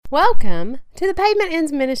Welcome to the Pavement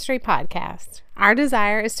Ends Ministry podcast. Our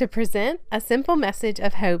desire is to present a simple message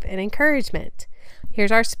of hope and encouragement.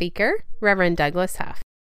 Here's our speaker, Reverend Douglas Huff.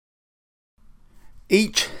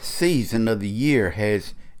 Each season of the year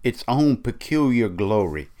has its own peculiar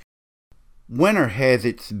glory. Winter has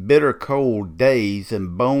its bitter cold days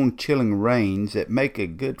and bone-chilling rains that make a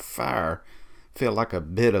good fire feel like a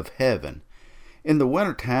bit of heaven. In the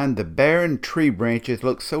wintertime, the barren tree branches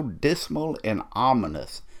look so dismal and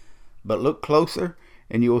ominous. But look closer,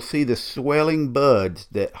 and you'll see the swelling buds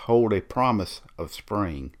that hold a promise of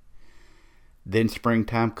spring. Then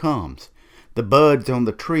springtime comes. The buds on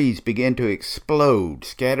the trees begin to explode,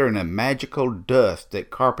 scattering a magical dust that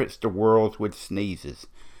carpets the world with sneezes.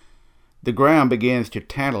 The ground begins to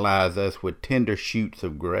tantalize us with tender shoots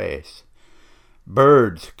of grass.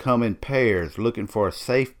 Birds come in pairs looking for a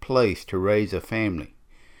safe place to raise a family.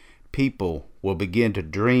 People will begin to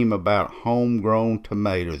dream about homegrown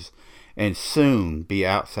tomatoes and soon be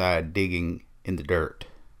outside digging in the dirt.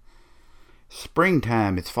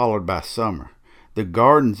 Springtime is followed by summer. The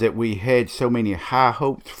gardens that we had so many high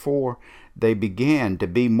hopes for, they began to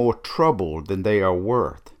be more troubled than they are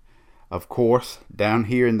worth. Of course, down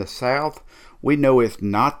here in the South, we know it's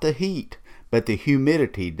not the heat, but the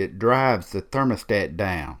humidity that drives the thermostat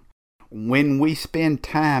down. When we spend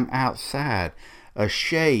time outside, a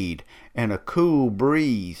shade and a cool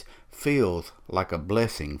breeze feels like a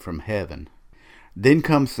blessing from heaven. Then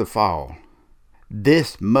comes the fall.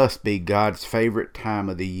 This must be God's favorite time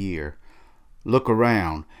of the year. Look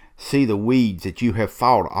around. See the weeds that you have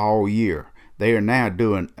fought all year. They are now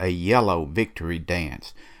doing a yellow victory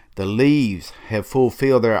dance. The leaves have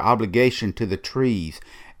fulfilled their obligation to the trees,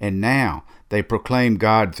 and now they proclaim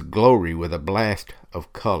God's glory with a blast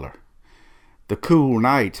of color. The cool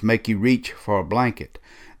nights make you reach for a blanket.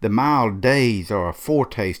 The mild days are a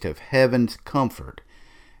foretaste of heaven's comfort.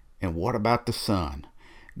 And what about the sun?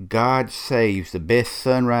 God saves the best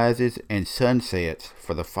sunrises and sunsets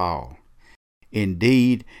for the fall.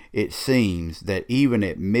 Indeed, it seems that even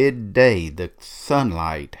at midday the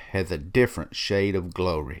sunlight has a different shade of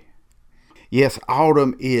glory. Yes,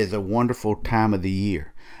 autumn is a wonderful time of the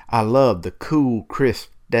year. I love the cool, crisp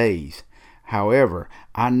days. However,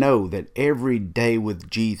 I know that every day with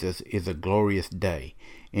Jesus is a glorious day.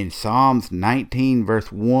 In Psalms 19 verse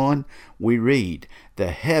 1, we read,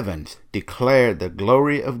 "The heavens declare the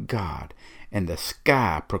glory of God, and the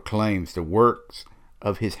sky proclaims the works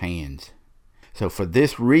of his hands." So for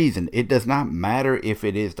this reason, it does not matter if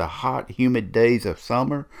it is the hot, humid days of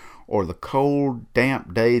summer or the cold,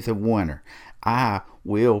 damp days of winter. I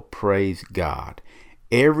will praise God.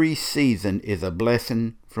 Every season is a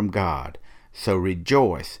blessing from God. So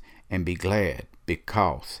rejoice and be glad,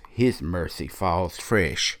 because his mercy falls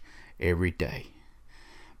fresh every day.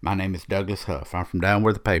 My name is Douglas Huff. I'm from down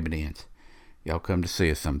where the pavement ends. Y'all come to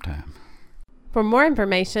see us sometime. For more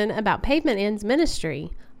information about Pavement Ends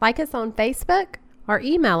Ministry, like us on Facebook or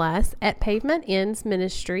email us at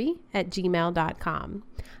pavementendsministry@gmail.com.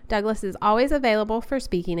 Douglas is always available for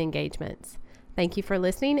speaking engagements. Thank you for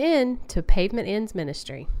listening in to Pavement Ends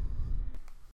Ministry.